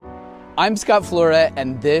I'm Scott Flora,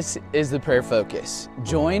 and this is the Prayer Focus.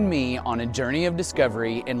 Join me on a journey of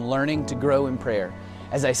discovery and learning to grow in prayer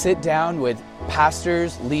as I sit down with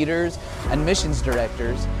pastors, leaders, and missions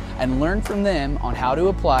directors and learn from them on how to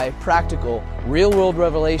apply practical, real-world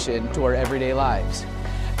revelation to our everyday lives.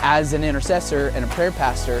 As an intercessor and a prayer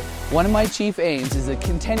pastor, one of my chief aims is to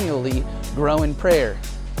continually grow in prayer.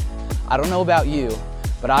 I don't know about you,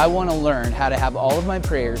 but I want to learn how to have all of my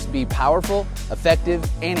prayers be powerful, effective,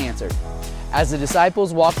 and answered. As the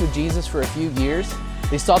disciples walked with Jesus for a few years,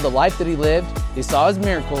 they saw the life that he lived, they saw his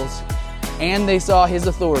miracles, and they saw his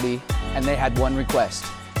authority, and they had one request: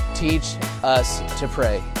 teach us to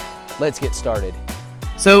pray. Let's get started.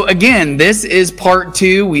 So again, this is part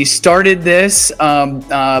 2. We started this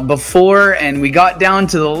before, and we got down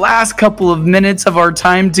to the last couple of minutes of our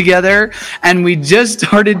time together, and we just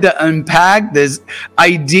started to unpack this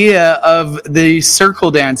idea of the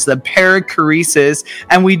circle dance, the perichoresis,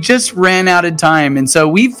 and we just ran out of time. And so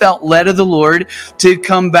we felt led of the Lord to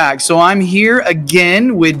come back. So I'm here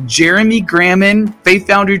again with Jeremy Grammon, Faith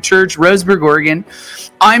Foundry Church, Roseburg, Oregon.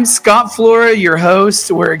 I'm Scott Flora, your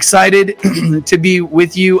host. We're excited to be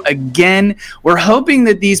with you again. We're hoping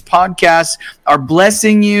that these podcasts are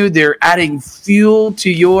blessing you. They're adding fuel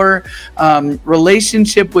to your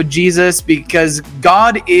relationship with Jesus, because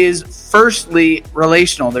God is firstly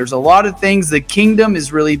relational. There's a lot of things. The kingdom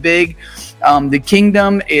is really big. The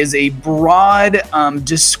kingdom is a broad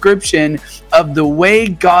description of the way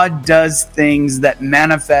God does things that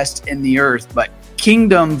manifest in the earth. But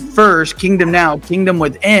kingdom first, kingdom now, kingdom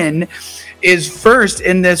within is first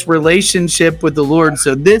in this relationship with the Lord.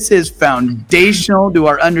 So this is foundational to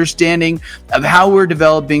our understanding of how we're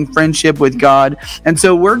developing friendship with God. And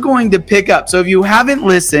so we're going to pick up. So if you haven't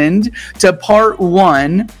listened to part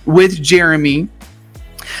 1 with Jeremy,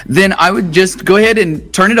 then I would just go ahead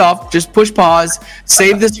and turn it off. Just push pause,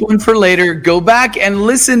 save this one for later, go back and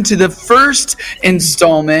listen to the first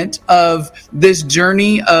installment of this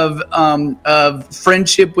journey of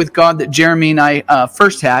friendship with God that Jeremy and I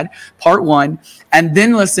first had, part 1, and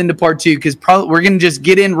then listen to part 2, because we're going to just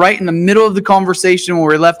get in right in the middle of the conversation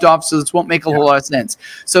where we left off, so this won't make a whole lot of sense.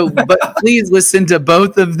 So, but please listen to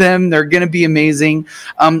both of them. They're going to be amazing.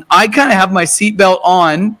 I kind of have my seatbelt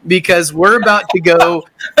on because we're about to go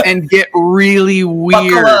and get really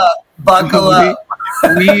weird. Buckle up.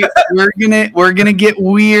 We're gonna get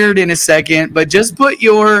weird in a second, but just put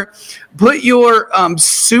your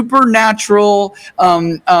supernatural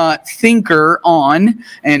thinker on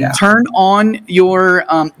and turn on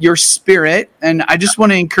your spirit. And I just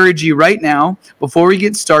want to encourage you right now, before we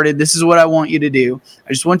get started, this is what I want you to do. I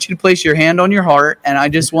just want you to place your hand on your heart, and I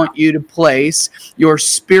just want you to place your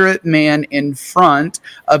spirit man in front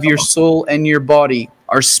of your soul and your body.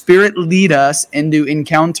 Our spirit lead us into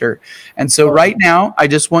encounter. And so right now, I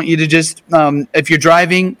just want you to just, if you're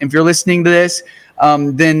driving, if you're listening to this,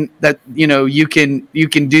 then that, you can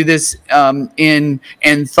do this in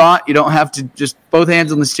thought. You don't have to just both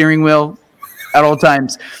hands on the steering wheel at all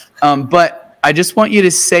times. But I just want you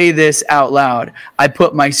to say this out loud. I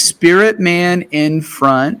put my spirit man in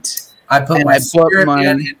front. I put my spirit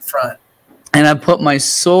man in front. And I put my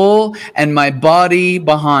soul and my body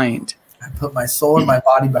behind. I put my soul and my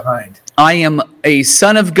body behind. I am a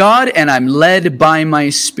son of God, and I'm led by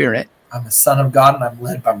my spirit. I'm a son of God, and I'm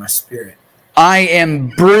led by my spirit. I am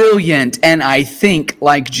brilliant, and I think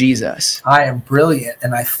like Jesus. I am brilliant,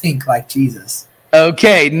 and I think like Jesus.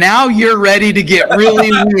 Okay, now you're ready to get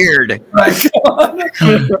really weird.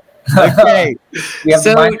 Okay. We have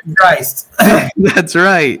the mind of Christ. That's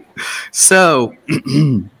right. So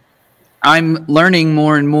I'm learning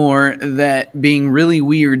more and more that being really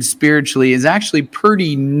weird spiritually is actually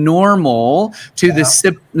pretty normal to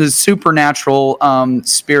the supernatural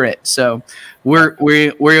spirit. So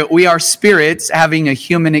we are spirits having a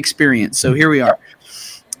human experience. So here we are.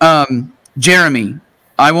 Jeremy,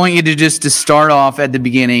 I want you to start off at the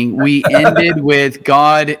beginning. We ended with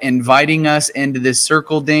God inviting us into this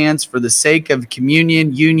circle dance for the sake of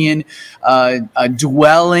communion, union,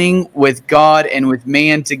 dwelling with God and with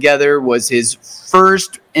man together was his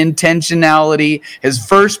first intentionality. His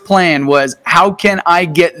first plan was, how can I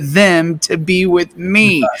get them to be with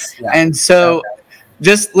me? And so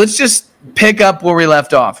let's just pick up where we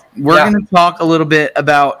left off. We're going to talk a little bit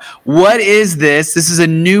about what is this. This is a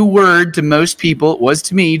new word to most people. It was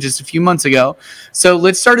to me just a few months ago. So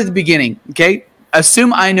let's start at the beginning, okay?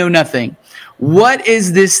 Assume I know nothing. What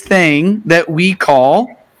is this thing that we call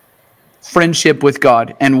friendship with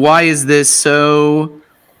God? And why is this so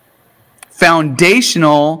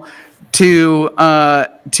foundational to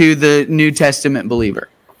the New Testament believer?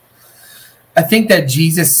 I think that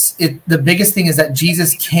the biggest thing is that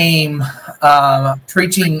Jesus came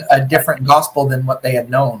preaching a different gospel than what they had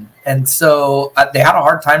known. And so they had a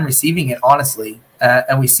hard time receiving it, honestly.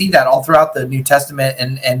 And we see that all throughout the New Testament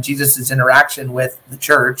and Jesus's interaction with the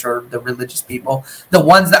church or the religious people, the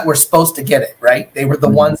ones that were supposed to get it, right? They were the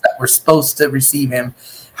ones that were supposed to receive him,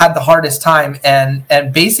 had the hardest time.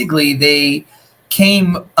 And basically they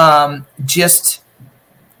came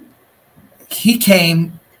he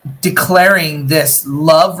came declaring this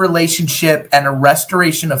love relationship and a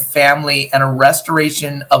restoration of family and a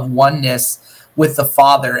restoration of oneness with the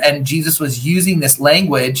Father. And Jesus was using this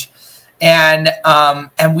language, and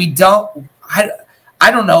we don't,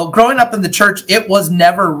 I don't know, growing up in the church, it was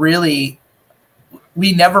never really,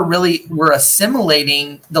 we never really were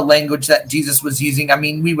assimilating the language that Jesus was using. I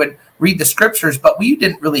mean, we would read the scriptures, but we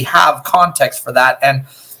didn't really have context for that.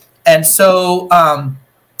 And so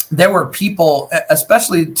there were people,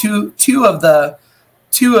 especially two of the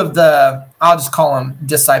I'll just call them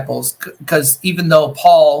disciples, because even though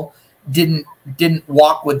Paul didn't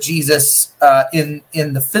walk with Jesus in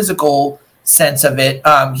the physical sense of it,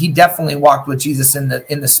 he definitely walked with Jesus in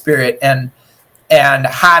the spirit and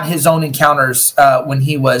had his own encounters when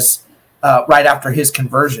he was right after his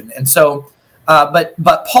conversion. And so,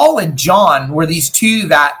 but Paul and John were these two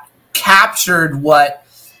that captured what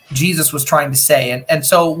Jesus was trying to say. And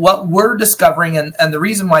so what we're discovering, and the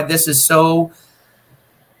reason why this is so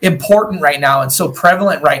important right now and so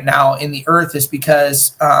prevalent right now in the earth is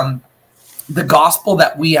because the gospel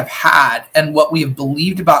that we have had and what we have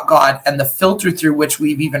believed about God and the filter through which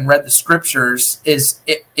we've even read the scriptures is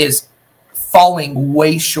falling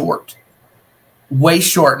way short.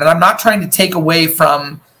 And I'm not trying to take away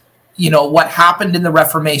from what happened in the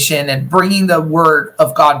Reformation and bringing the word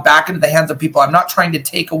of God back into the hands of people. I'm not trying to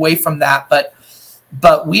take away from that,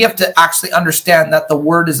 but we have to actually understand that the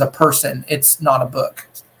word is a person. It's not a book.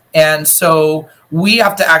 And so we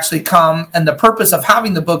have to actually come, and the purpose of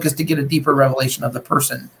having the book is to get a deeper revelation of the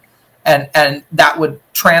person. And that would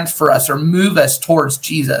transfer us or move us towards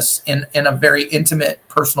Jesus in a very intimate,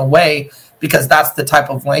 personal way, because that's the type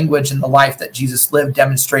of language and the life that Jesus lived,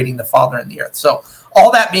 demonstrating the Father in the earth. So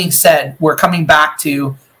all that being said, we're coming back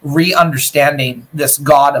to re-understanding this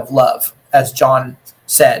God of love, as John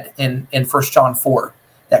said in 1 John 4,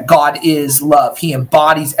 that God is love. He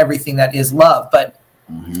embodies everything that is love. But,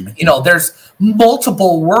 there's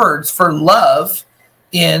multiple words for love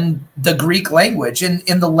in the Greek language.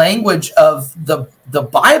 In the language of the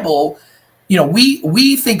Bible,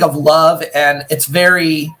 we think of love, and it's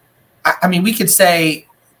very, we could say,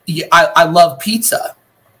 I love pizza.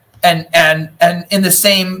 And in the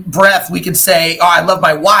same breath, we could say, oh, I love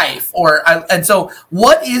my wife. And so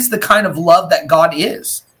what is the kind of love that God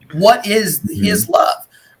is? What is his love?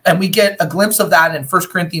 And we get a glimpse of that in 1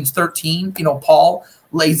 Corinthians 13. Paul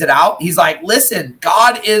lays it out. He's like, listen,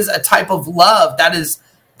 God is a type of love that is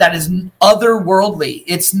otherworldly.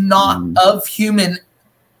 It's not of human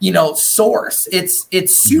source. It's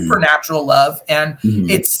supernatural love, and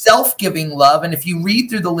it's self-giving love. And if you read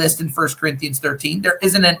through the list in 1 Corinthians 13, there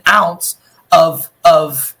isn't an ounce of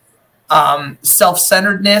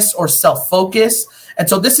self-centeredness or self-focus. And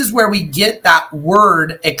so this is where we get that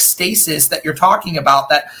word ecstasis that you're talking about,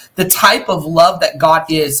 that the type of love that God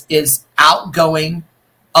is outgoing,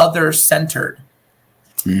 other-centered,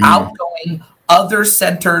 outgoing,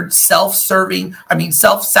 other-centered, self-serving,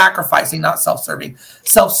 self-sacrificing, not self-serving,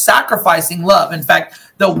 self-sacrificing love. In fact,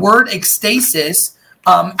 the word ecstasis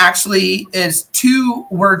actually is two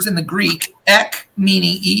words in the Greek, ek,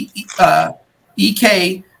 meaning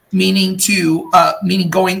ek, meaning meaning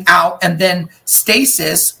going out, and then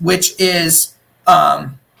stasis, which is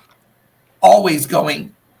always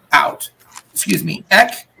going out. Excuse me,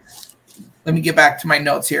 ek. Let me get back to my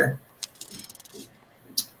notes here.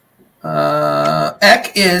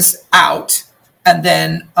 Ek is out, and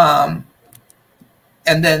then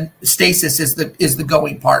stasis is the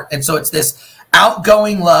going part. And so it's this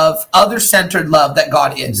outgoing love, other-centered love that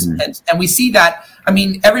God is. And we see that,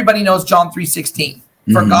 everybody knows John 3:16.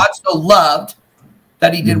 For God so loved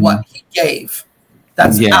that he did what? He gave.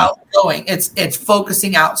 That's outgoing. It's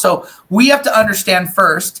focusing out. So we have to understand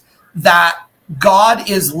first that God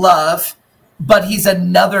is love, but he's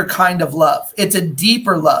another kind of love. It's a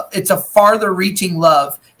deeper love. It's a farther reaching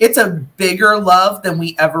love. It's a bigger love than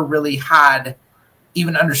we ever really had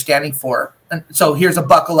even understanding for. And so here's a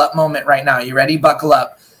buckle up moment right now. You ready? Buckle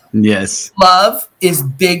up. Yes. Love is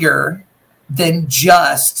bigger than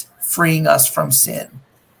just freeing us from sin.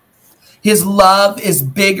 His love is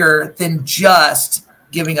bigger than just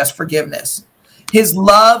giving us forgiveness. His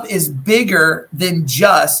love is bigger than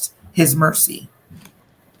just his mercy.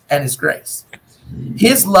 and his grace.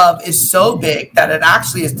 His love is so big that it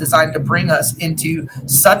actually is designed to bring us into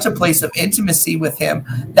such a place of intimacy with him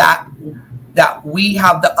that we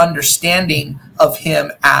have the understanding of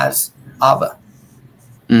him as Abba.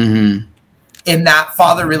 Mm-hmm. In that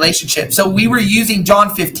father relationship. So we were using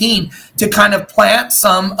John 15 to kind of plant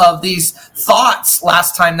some of these thoughts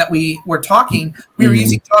last time that we were talking. We were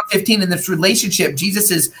using John 15 in this relationship.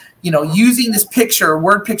 Jesus is, using this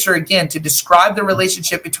word picture again to describe the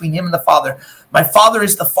relationship between him and the Father. My Father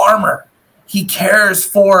is the farmer. He cares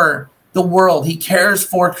for the world. He cares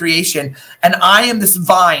for creation. And I am this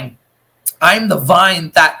vine. I'm the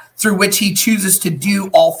vine that through which he chooses to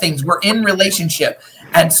do all things. We're in relationship.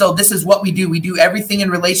 And so this is what we do. We do everything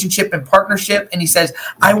in relationship and partnership. And he says,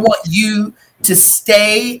 I want you to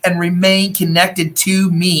stay and remain connected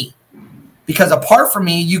to me, because apart from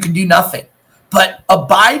me, you can do nothing. But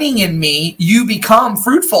abiding in me, you become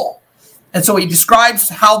fruitful. And so he describes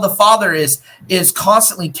how the Father is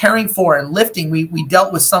constantly caring for and lifting. We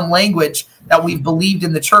dealt with some language that we've believed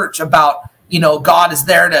in the church about, God is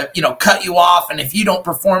there to, cut you off. And if you don't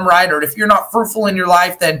perform right, or if you're not fruitful in your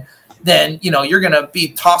life, then you're going to be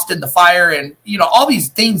tossed in the fire, and all these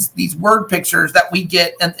things, these word pictures that we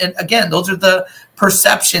get, and again, those are the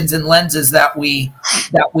perceptions and lenses that we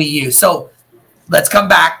use. So let's come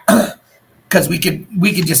back, because we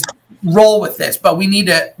could just roll with this, but we need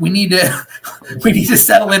to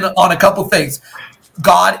settle in on a couple things.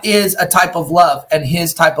 God is a type of love, and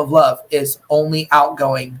his type of love is only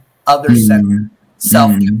outgoing, other-centered,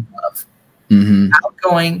 self-giving love.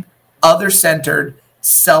 Outgoing, other-centered,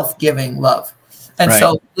 self-giving love. And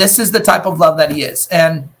so this is the type of love that he is.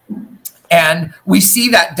 And we see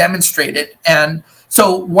that demonstrated. And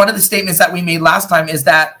so one of the statements that we made last time is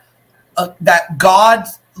that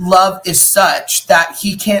God's love is such that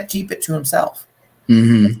he can't keep it to himself.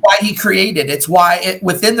 It's why he created. It's why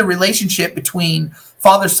within the relationship between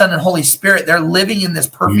Father, Son, and Holy Spirit, they're living in this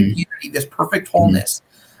perfect unity, this perfect wholeness.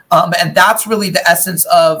 And that's really the essence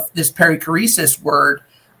of this perichoresis word,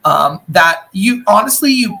 that you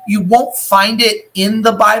honestly won't find it in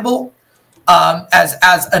the Bible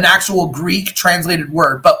as an actual Greek translated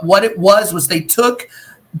word. But what it was they took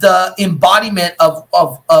the embodiment of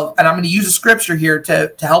and I'm going to use a scripture here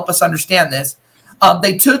to help us understand this.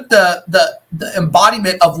 They took the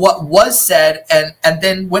embodiment of what was said and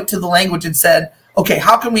then went to the language and said, okay,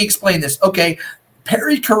 how can we explain this? Okay,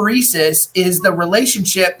 perichoresis is the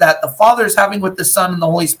relationship that the Father is having with the Son and the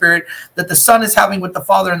Holy Spirit, that the Son is having with the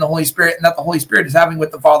Father and the Holy Spirit, and that the Holy Spirit is having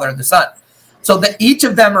with the Father and the Son. So that each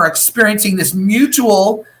of them are experiencing this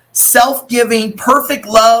mutual, self-giving, perfect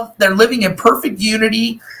love. They're living in perfect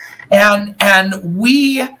unity. And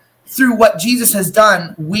we, through what Jesus has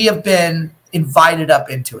done, we have been invited up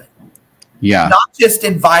into it. Yeah. Not just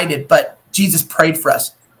invited, but Jesus prayed for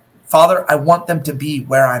us. Father, I want them to be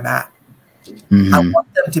where I'm at. I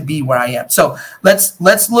want them to be where I am. So let's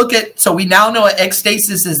look at, so we now know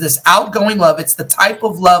ecstasis is this outgoing love. It's the type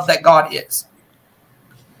of love that God is.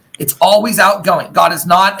 It's always outgoing. God is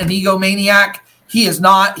not an egomaniac. He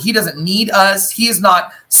doesn't need us. He is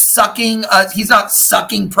not sucking us. He's not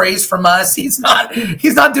sucking praise from us. He's not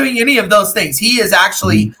doing any of those things. He is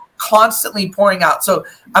actually constantly pouring out. So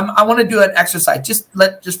I want to do an exercise.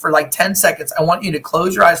 Just for like 10 seconds. I want you to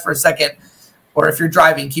close your eyes for a second. Or if you're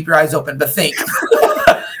driving, keep your eyes open, but think.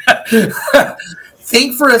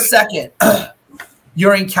 Think for a second.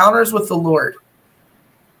 Your encounters with the Lord.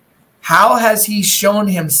 How has he shown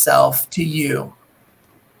himself to you?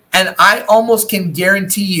 And I almost can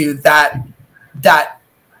guarantee you that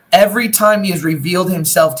every time he has revealed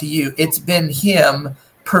himself to you, it's been him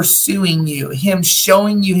pursuing you, him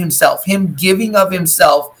showing you himself, him giving of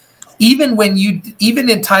himself, even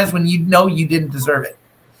in times when you know you didn't deserve it.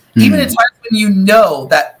 Even in times when you know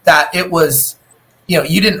that it was,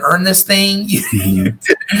 you didn't earn this thing.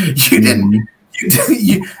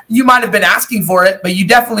 You might have been asking for it, but you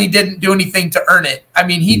definitely didn't do anything to earn it. I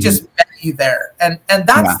mean, he just met you there. And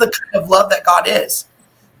that's the kind of love that God is.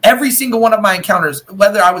 Every single one of my encounters,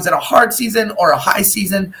 whether I was in a hard season or a high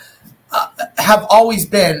season, have always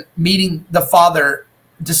been meeting the Father,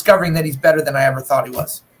 discovering that he's better than I ever thought he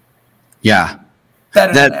was. Yeah.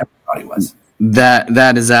 Better than I ever thought he was.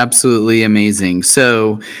 That is absolutely amazing.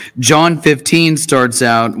 So John 15 starts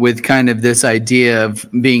out with kind of this idea of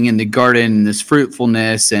being in the garden, this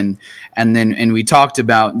fruitfulness, and we talked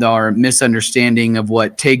about our misunderstanding of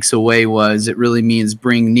what takes away was. It really means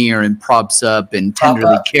bring near and props up and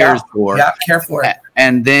tenderly cares for. Yeah, care for it.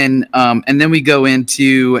 And then we go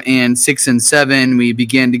into, in 6 and 7, we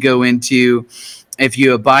begin to go into if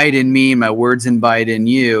you abide in me, my words abide in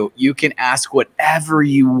you, you can ask whatever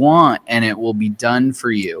you want and it will be done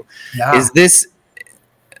for you. Yeah. Is this,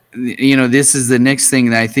 this is the next thing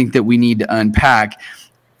that I think that we need to unpack.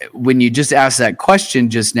 When you just asked that question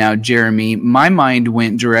just now, Jeremy, my mind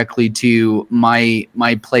went directly to my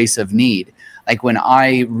place of need. Like when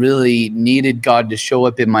I really needed God to show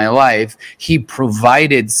up in my life, he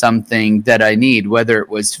provided something that I need, whether it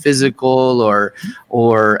was physical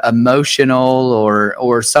or emotional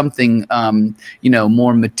or something,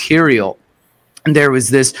 more material. And there was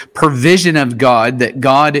this provision of God, that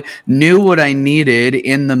God knew what I needed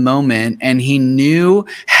in the moment, and he knew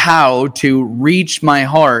how to reach my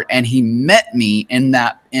heart, and he met me in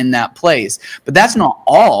that place. But that's not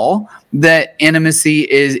all that intimacy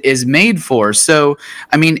is made for. So,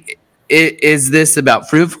 I mean, is this about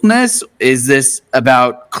fruitfulness? Is this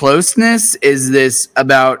about closeness? Is this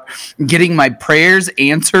about getting my prayers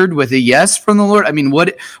answered with a yes from the Lord? I mean,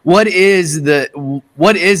 what is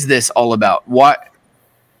this all about? What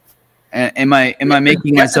am I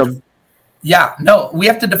making myself? Yeah, no, we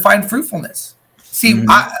have to define fruitfulness. See,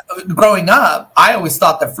 growing up, I always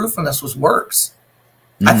thought that fruitfulness was works.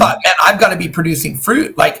 I thought, man, I've got to be producing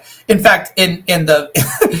fruit. Like, in fact, in the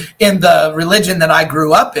in the religion that I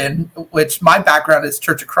grew up in, which my background is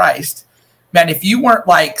Church of Christ, man, if you weren't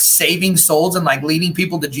like saving souls and like leading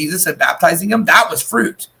people to Jesus and baptizing them, that was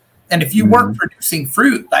fruit. And if you weren't producing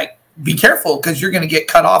fruit, like, be careful, because you're going to get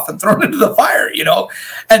cut off and thrown into the fire,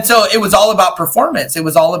 And so it was all about performance. It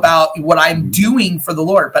was all about what I'm doing for the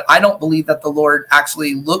Lord. But I don't believe that the Lord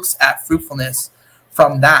actually looks at fruitfulness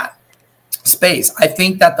from that space. I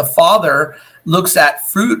think that the Father looks at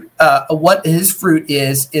fruit. What his fruit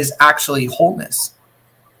is actually wholeness.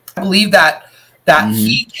 I believe that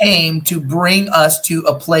he came to bring us to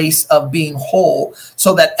a place of being whole,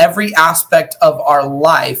 so that every aspect of our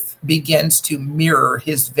life begins to mirror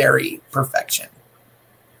his very perfection.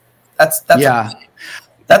 That's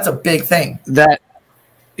a big thing. That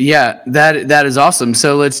is awesome.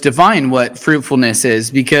 So let's define what fruitfulness is,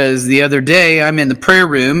 because the other day I'm in the prayer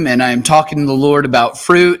room and I'm talking to the Lord about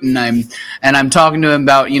fruit, and I'm talking to him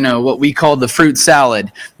about, what we call the fruit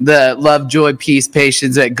salad, the love, joy, peace,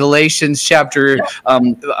 patience, at Galatians chapter,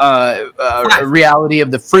 reality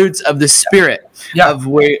of the fruits of the Spirit. Of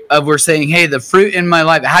we're saying, hey, the fruit in my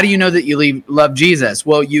life. How do you know that you love Jesus?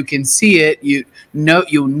 Well, you can see it. You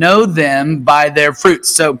know them by their fruits.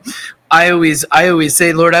 So I always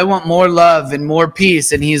say, Lord, I want more love and more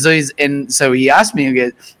peace. And so he asked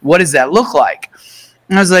me, what does that look like?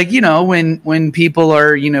 And I was like, when people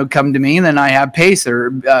are, come to me, then I have peace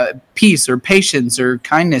or patience or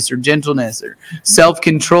kindness or gentleness or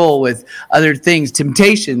self-control with other things,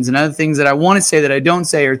 temptations and other things that I want to say that I don't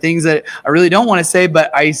say, or things that I really don't want to say,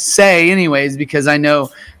 but I say anyways, because I know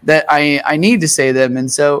that I need to say them.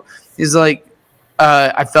 And so he's like,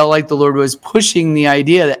 I felt like the Lord was pushing the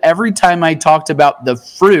idea that every time I talked about the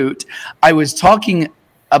fruit, I was talking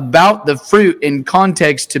about the fruit in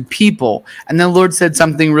context to people. And then the Lord said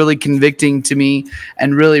something really convicting to me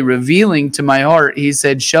and really revealing to my heart. He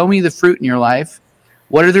said, show me the fruit in your life.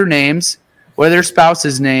 What are their names? What are their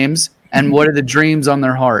spouses' names? And what are the dreams on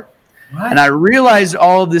their heart? Right. And I realized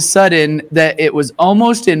all of a sudden that it was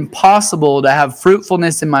almost impossible to have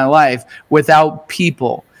fruitfulness in my life without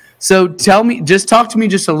people. So talk to me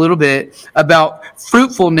just a little bit about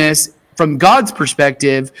fruitfulness from God's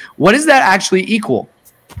perspective. What does that actually equal?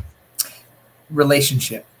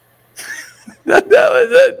 Relationship. That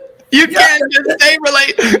was it. You can't just say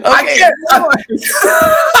relate. Okay.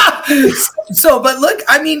 But look,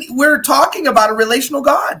 I mean, we're talking about a relational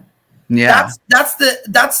God. Yeah. That's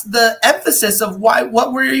the emphasis of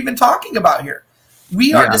what we're even talking about here.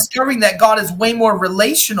 We are discovering that God is way more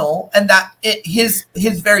relational, and that his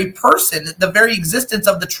very person, the very existence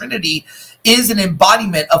of the Trinity, is an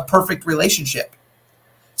embodiment of perfect relationship.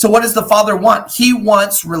 So what does the Father want? He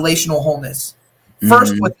wants relational wholeness.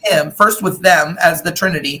 First with him, first with them as the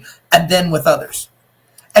Trinity, and then with others.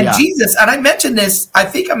 And Jesus, and I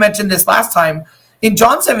think I mentioned this last time, in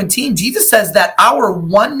John 17, Jesus says that our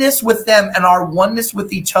oneness with them and our oneness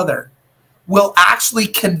with each other will actually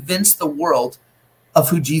convince the world of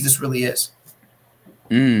who Jesus really is.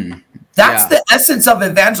 That's the essence of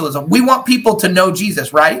evangelism. We want people to know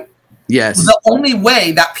Jesus, right? Yes. The only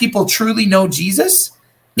way that people truly know Jesus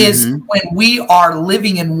is when we are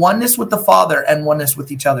living in oneness with the Father and oneness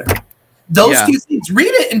with each other. Those two things. Read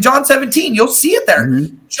it in John 17. You'll see it there.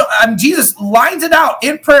 Jesus lines it out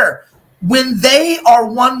in prayer. When they are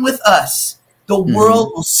one with us, the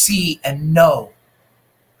world will see and know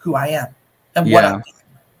who I am and what I'm doing.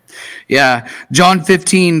 Yeah. John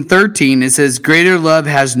 15:13, it says, greater love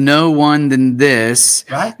has no one than this,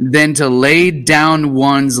 Right. than to lay down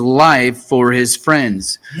one's life for his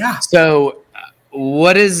friends. Yeah. So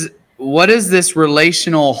what is this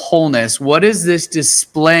relational wholeness? What is this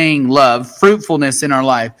displaying love, fruitfulness in our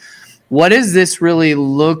life? What does this really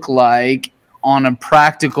look like on a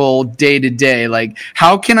practical day-to-day? Like,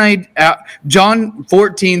 how can I John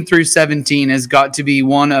 14 through 17 has got to be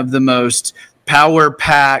one of the most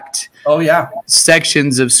power-packed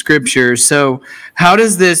sections of scripture. So how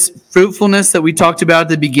does this fruitfulness that we talked about at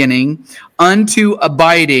the beginning, unto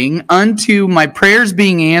abiding, unto my prayers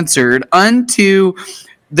being answered, unto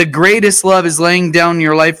the greatest love is laying down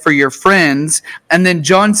your life for your friends, and then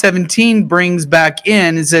John 17 brings back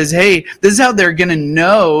in and says, hey, this is how they're going to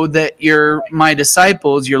know that you're my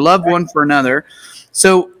disciples, your love one for another.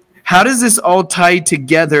 So how does this all tie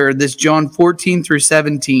together, this John 14 through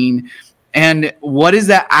 17? And what does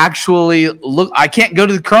that actually look? I can't go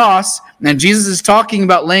to the cross, and Jesus is talking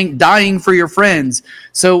about dying for your friends.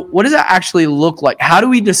 So what does that actually look like? How do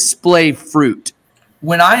we display fruit?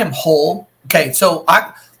 When I am whole, okay, so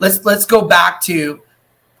let's even go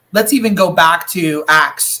back to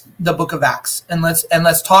Acts, the book of Acts, and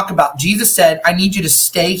let's talk about, Jesus said, I need you to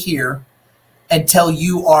stay here until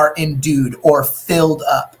you are endued or filled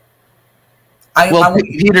up.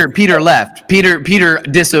 Peter left. Peter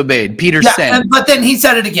disobeyed. Peter sinned. But then he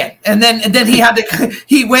said it again, and then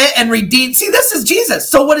he went and redeemed. See, this is Jesus.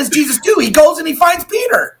 So what does Jesus do? He goes and he finds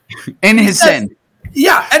Peter in his sin.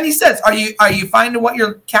 Yeah, and he says, "Are you finding what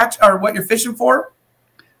you're what you're fishing for?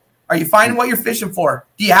 Are you finding what you're fishing for?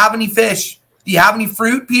 Do you have any fish? Do you have any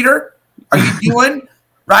fruit, Peter? Are you doing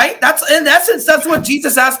right?" That's in essence. That's what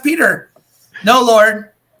Jesus asked Peter. No,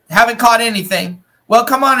 Lord, haven't caught anything. Well,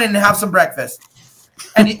 come on in and have some breakfast.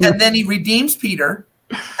 And then he redeems Peter,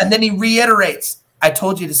 and then he reiterates, I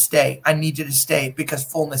told you to stay. I need you to stay because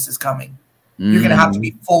fullness is coming. You're going to have to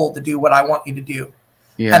be full to do what I want you to do.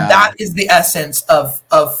 Yeah. And that is the essence of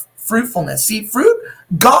fruitfulness. See, fruit,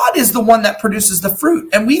 God is the one that produces the fruit.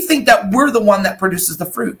 And we think that we're the one that produces the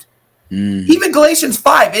fruit. Even Galatians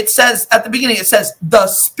 5, it says at the beginning, it says, the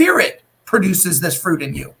Spirit produces this fruit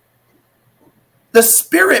in you. The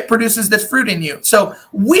Spirit produces this fruit in you. So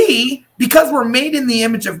we, because we're made in the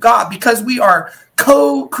image of God, because we are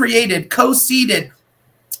co-created, co-seated,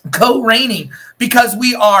 co-reigning, because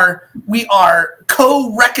we are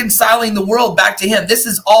co-reconciling the world back to Him. This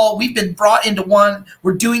is all, we've been brought into one.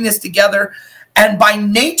 We're doing this together. And by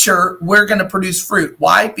nature, we're going to produce fruit.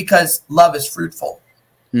 Why? Because love is fruitful.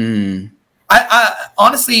 I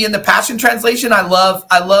honestly, in the Passion Translation, I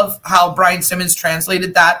love how Brian Simmons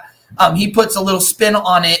translated that. He puts a little spin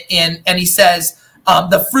on it, and he says,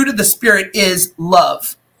 the fruit of the Spirit is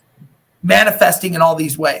love, manifesting in all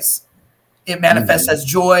these ways. It manifests as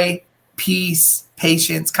joy, peace,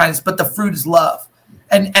 patience, kindness, but the fruit is love.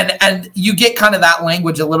 And you get kind of that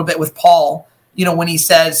language a little bit with Paul, when he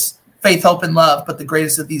says faith, hope, and love, but the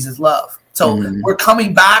greatest of these is love. So we're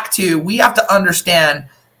coming back to, we have to understand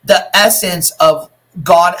the essence of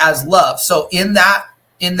God as love. So in that,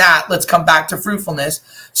 let's come back to fruitfulness.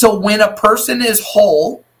 So when a person is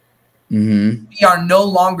whole, we are no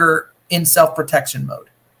longer in self-protection mode.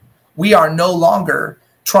 We are no longer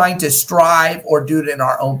trying to strive or do it in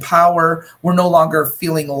our own power. We're no longer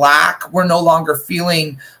feeling lack. We're no longer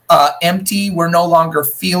feeling empty. We're no longer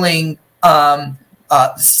feeling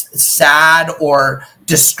sad or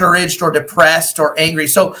discouraged or depressed or angry.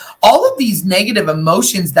 So all of these negative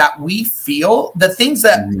emotions that we feel, the things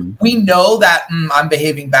that we know that I'm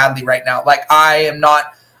behaving badly right now, like I am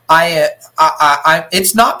not,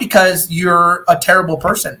 it's not because you're a terrible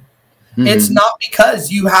person. It's not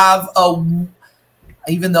because you have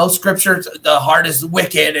even though scripture, the heart is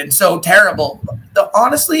wicked and so terrible.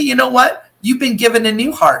 Honestly, you know what? You've been given a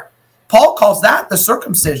new heart. Paul calls that the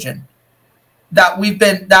circumcision. That we've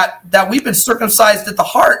been circumcised at the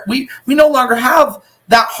heart. We no longer have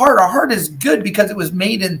that heart. Our heart is good because it was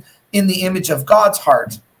made in the image of God's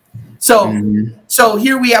heart. So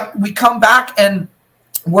here we come back and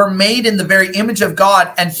we're made in the very image of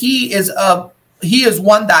God, and He is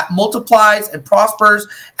one that multiplies and prospers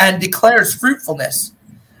and declares fruitfulness.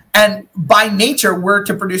 And by nature, we're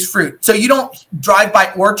to produce fruit. So you don't drive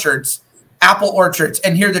by orchards, apple orchards,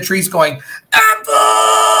 and hear the trees going, apple,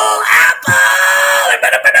 I'm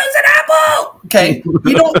going to produce an apple. Okay.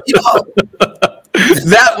 You don't.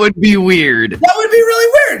 That would be weird. That would be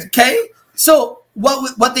really weird. Okay. So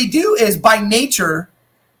what they do is, by nature,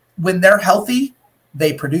 when they're healthy,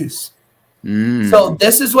 they produce. So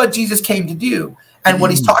this is what Jesus came to do. And what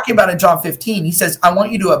He's talking about in John 15, He says, I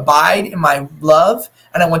want you to abide in my love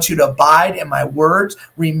and I want you to abide in my words,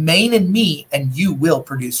 remain in me, and you will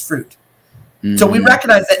produce fruit. So we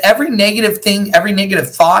recognize that every negative thing, every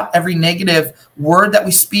negative thought, every negative word that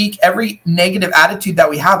we speak, every negative attitude that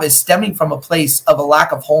we have is stemming from a place of a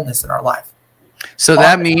lack of wholeness in our life. So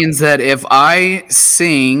that means that if I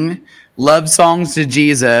sing love songs to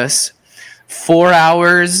Jesus 4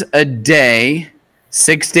 hours a day,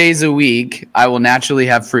 6 days a week, I will naturally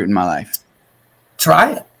have fruit in my life.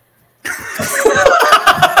 Try it.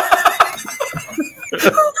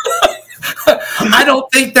 I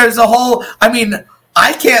don't think there's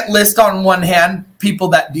I can't list on one hand people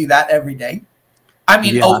that do that every day. An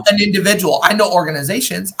individual. I know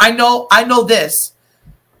organizations. I know this.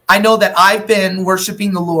 I know that I've been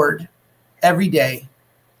worshiping the Lord every day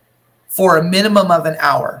for a minimum of an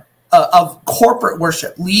hour of corporate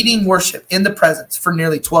worship, leading worship in the presence for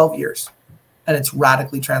nearly 12 years. And it's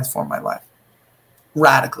radically transformed my life.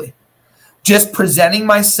 Radically. Just presenting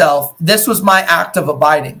myself. This was my act of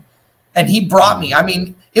abiding. And he brought me.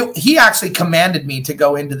 He actually commanded me to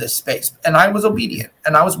go into this space. And I was obedient.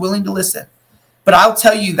 And I was willing to listen. But I'll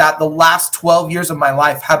tell you that the last 12 years of my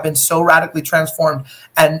life have been so radically transformed.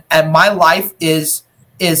 And my life is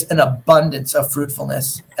an abundance of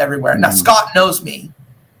fruitfulness everywhere. Now, Scott knows me.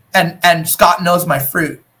 And Scott knows my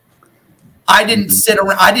fruit. I didn't sit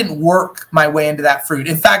around. I didn't work my way into that fruit.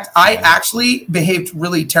 In fact, I actually behaved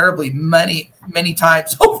really terribly many, many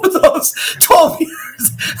times over those 12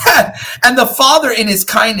 years. And the Father, in his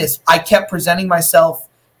kindness, I kept presenting myself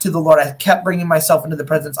to the Lord. I kept bringing myself into the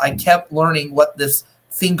presence. I kept learning what this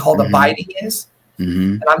thing called abiding is.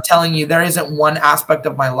 And I'm telling you, there isn't one aspect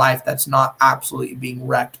of my life that's not absolutely being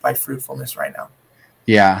wrecked by fruitfulness right now.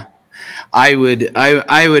 Yeah. I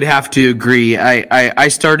would have to agree. I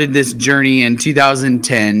started this journey in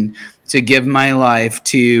 2010 to give my life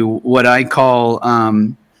to what I call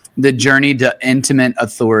the journey to intimate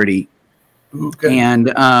authority. Okay.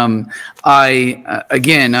 And I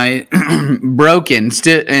broken,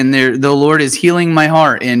 and the Lord is healing my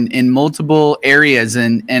heart in multiple areas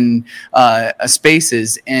and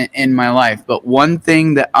spaces in my life. But one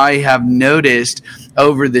thing that I have noticed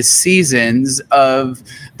over the seasons of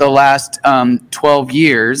the last 12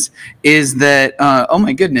 years is that, oh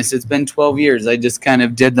my goodness, it's been 12 years. I just kind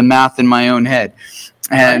of did the math in my own head.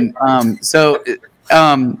 And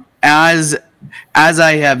as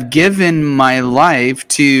I have given my life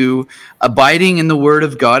to abiding in the Word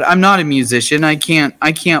of God, I'm not a musician. I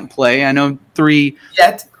can't play. I know 3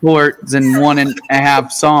 chords and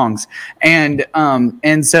 1.5 songs, and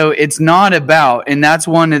so it's not about. And that's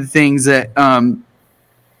one of the things that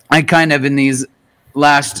I kind of in these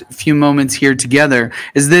last few moments here together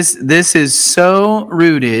is this is so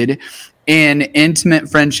rooted in intimate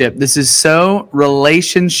friendship. This is so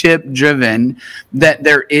relationship driven that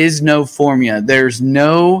there is no formula. There's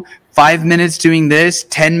no 5 minutes doing this,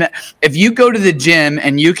 10 minutes. If you go to the gym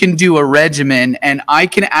and you can do a regimen, and I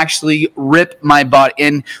can actually rip my body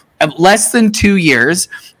in less than 2 years,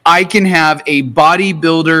 I can have a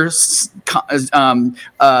bodybuilder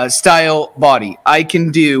style body. I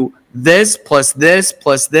can do this plus this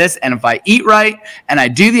plus this, and if I eat right and I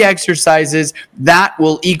do the exercises, that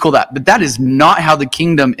will equal that. But that is not how the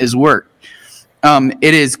kingdom is worked.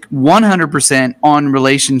 It is 100% on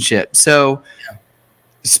relationship. So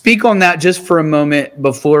speak on that just for a moment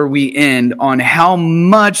before we end, on how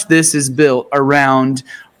much this is built around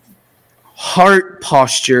heart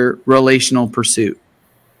posture, relational pursuit.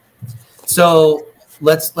 So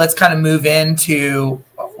let's kind of move into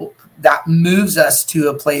that. Moves us to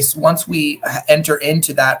a place once we enter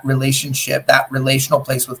into that relationship, that relational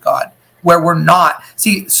place with God, where we're not.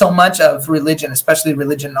 See, so much of religion, especially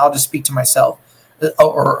religion, I'll just speak to myself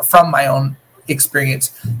or from my own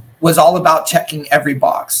experience, was all about checking every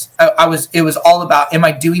box. It was all about, am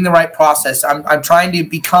I doing the right process? I'm trying to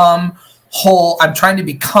become whole. I'm trying to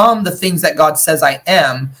become the things that God says I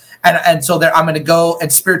am. And so there, I'm going to go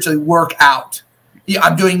and spiritually work out.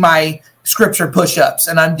 I'm doing my scripture push-ups,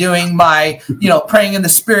 and I'm doing my, praying in the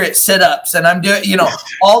spirit sit-ups, and I'm doing,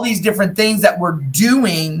 all these different things that we're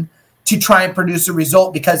doing to try and produce a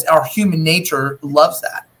result, because our human nature loves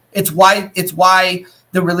that. It's why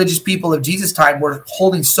the religious people of Jesus' time were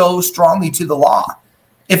holding so strongly to the law.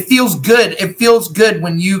 It feels good. It feels good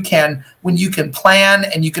when you can plan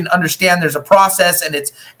and you can understand there's a process, and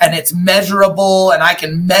it's measurable, and I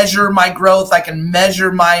can measure my growth. I can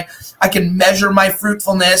measure my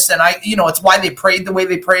fruitfulness, and it's why they prayed the way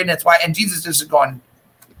they prayed, and Jesus just is going,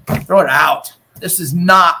 throw it out. This is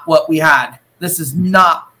not what we had. This is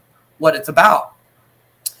not what it's about.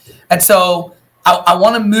 And so I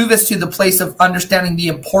want to move us to the place of understanding the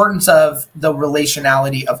importance of the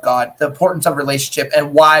relationality of God, the importance of relationship,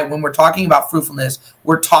 and why when we're talking about fruitfulness,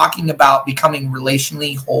 we're talking about becoming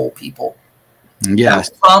relationally whole people. Yes.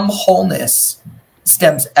 Now, from wholeness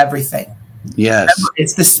stems everything. Yes. Remember,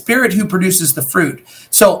 it's the Spirit who produces the fruit.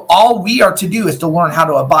 So all we are to do is to learn how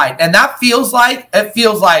to abide. And that feels like,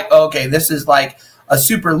 okay, this is like a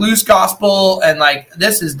super loose gospel, and like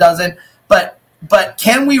this is doesn't, but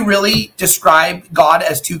can we really describe God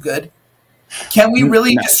as too good? Can we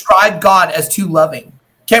really describe God as too loving?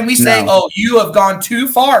 Can we say, oh, you have gone too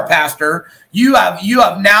far, Pastor. You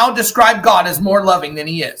have now described God as more loving than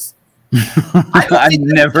he is. I've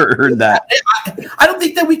never heard that. I don't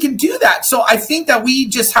think that we can do that. So I think that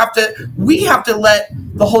we have to let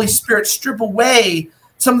the Holy Spirit strip away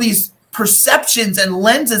some of these perceptions and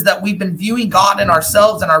lenses that we've been viewing God and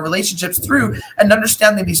ourselves and our relationships through, and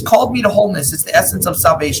understand that he's called me to wholeness. It's the essence of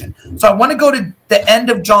salvation. So I want to go to the end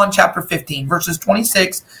of John chapter 15, verses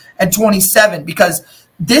 26 and 27, because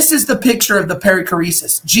this is the picture of the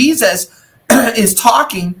perichoresis. Jesus is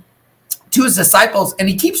talking to his disciples, and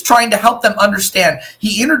he keeps trying to help them understand.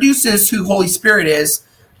 He introduces who Holy Spirit is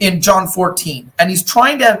in John 14, and he's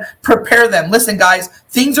trying to prepare them. Listen, guys,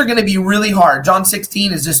 things are going to be really hard. John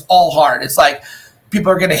 16 is just all hard. It's like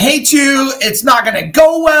people are going to hate you. It's not going to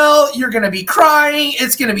go well. You're going to be crying.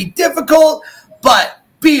 It's going to be difficult, but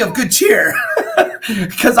be of good cheer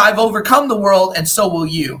because I've overcome the world, and so will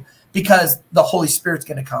you, because the Holy Spirit's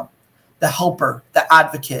going to come. The helper, the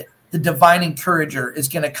advocate, the divine encourager is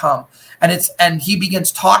going to come. And he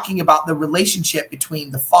begins talking about the relationship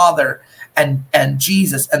between the Father and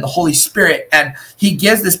Jesus and the Holy Spirit. And he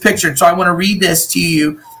gives this picture. So I want to read this to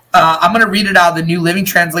you. I'm going to read it out of the New Living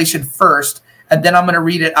Translation first, and then I'm going to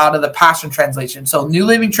read it out of the Passion Translation. So New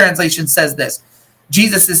Living Translation says this.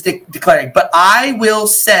 Jesus is declaring, but I will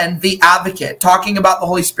send the advocate, talking about the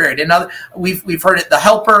Holy Spirit. We've heard it, the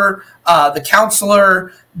helper, the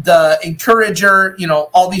counselor, the encourager,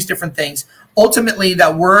 all these different things. Ultimately,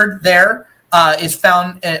 that word there is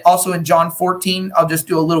found also in John 14. I'll just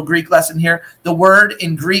do a little Greek lesson here. The word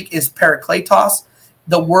in Greek is parakletos.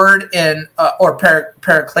 The word in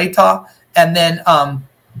parakleta, and then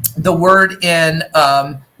the word in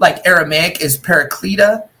like Aramaic is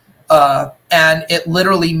parakleta, and it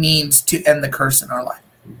literally means to end the curse in our life.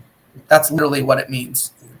 That's literally what it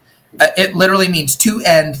means. It literally means to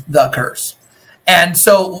end the curse. And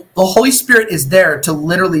so the Holy Spirit is there to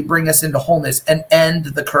literally bring us into wholeness and end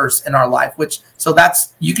the curse in our life,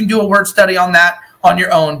 you can do a word study on that on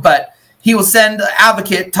your own, but he will send the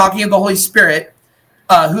advocate, talking of the Holy Spirit,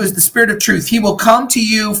 who is the Spirit of truth. He will come to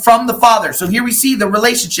you from the Father. So here we see the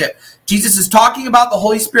relationship. Jesus is talking about the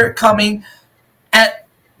Holy Spirit coming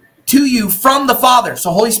to you from the Father.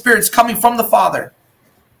 So Holy Spirit's coming from the Father.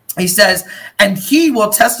 He says, and he will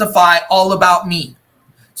testify all about me.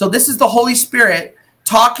 So this is the Holy Spirit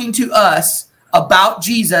talking to us about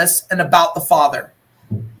Jesus and about the Father.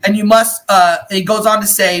 And you must, it goes on to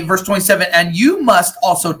say, verse 27, and you must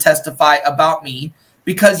also testify about me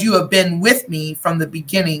because you have been with me from the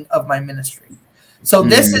beginning of my ministry. So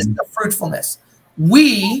this is the fruitfulness.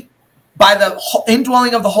 We, by the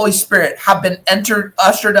indwelling of the Holy Spirit, have been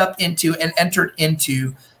ushered up into and entered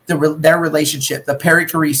into their relationship, the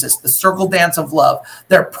perichoresis, the circle dance of love,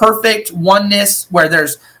 their perfect oneness where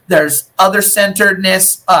there's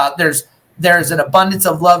other-centeredness, there's an abundance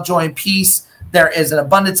of love, joy, and peace. There is an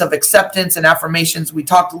abundance of acceptance and affirmations. We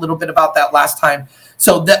talked a little bit about that last time.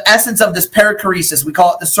 So the essence of this perichoresis, we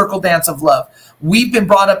call it the circle dance of love. We've been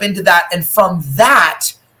brought up into that, and from that,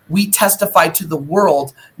 we testify to the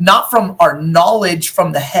world, not from our knowledge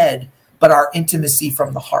from the head, but our intimacy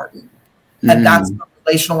from the heart. And that's the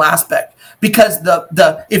relational aspect. Because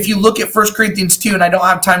the if you look at 1 Corinthians 2, and I don't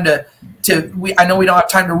have time I know we don't have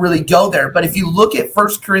time to really go there, but if you look at 1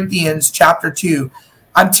 Corinthians chapter 2,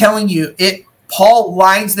 I'm telling you, Paul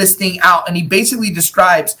lines this thing out, and he basically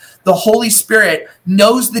describes the Holy Spirit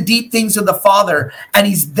knows the deep things of the Father, and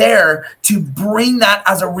he's there to bring that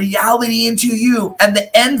as a reality into you. And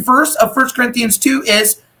the end verse of 1 Corinthians 2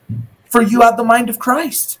 is, for you have the mind of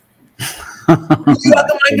Christ. You have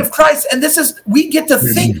the mind of Christ. And we get to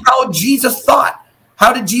think how Jesus thought.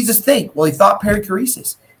 How did Jesus think? Well, he thought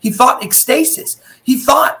perichoresis. He thought ecstasis. He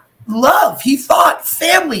thought love. He thought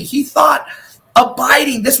family. He thought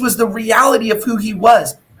abiding. This was the reality of who he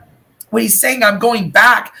was. When he's saying, I'm going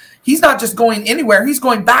back, he's not just going anywhere. He's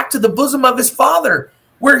going back to the bosom of his Father,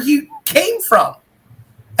 where he came from.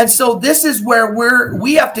 And so this is where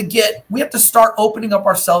we have to start opening up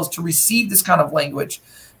ourselves to receive this kind of language,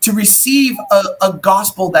 to receive a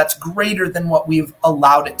gospel that's greater than what we've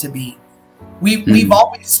allowed it to be. We've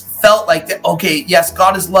always felt like that, okay, yes,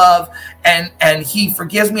 God is love, and he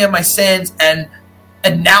forgives me of my sins, and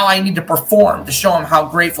now I need to perform to show him how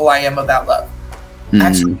grateful I am of that love.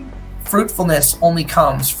 Actually, fruitfulness only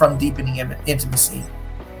comes from deepening intimacy.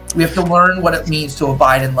 We have to learn what it means to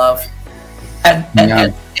abide in love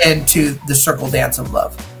and to the circle dance of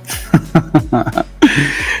love.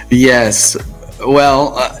 Yes.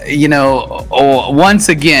 Well, once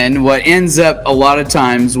again, what ends up a lot of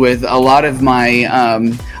times with a lot of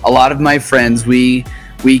my friends, we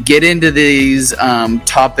get into these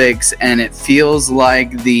topics, and it feels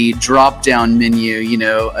like the drop-down menu,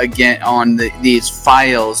 again on these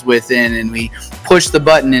files within, and we push the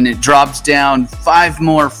button and it drops down 5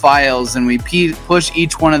 more files, and we push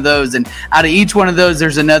each one of those, and out of each one of those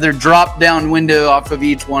there's another drop-down window off of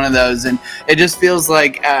each one of those, and it just feels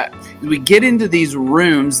like we get into these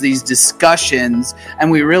rooms, these discussions, and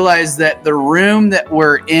we realize that the room that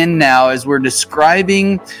we're in now, as we're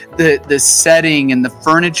describing the setting and the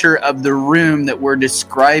furniture of the room that we're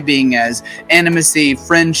describing as intimacy,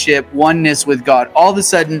 friendship, oneness with God, all of a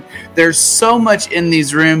sudden there's so much in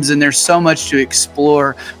these rooms, and there's so much to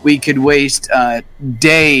explore. We could waste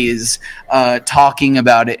days talking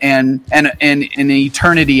about it, and in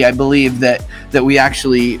eternity, I believe that we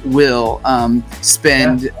actually will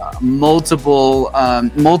spend multiple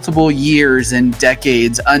years and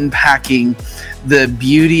decades unpacking the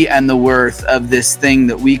beauty and the worth of this thing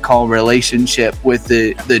that we call relationship with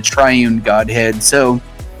the triune Godhead. So,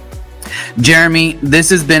 Jeremy, this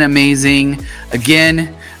has been amazing.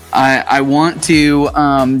 Again, I want to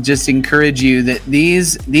just encourage you that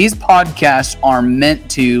these podcasts are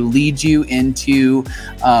meant to lead you into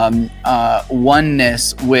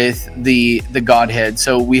oneness with the Godhead.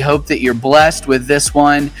 So we hope that you're blessed with this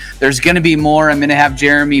one. There's going to be more. I'm going to have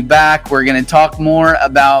Jeremy back. We're going to talk more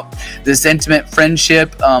about this intimate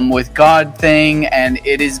friendship with God thing, and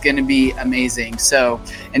it is going to be amazing. So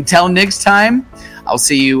until next time, I'll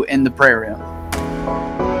see you in the prayer room.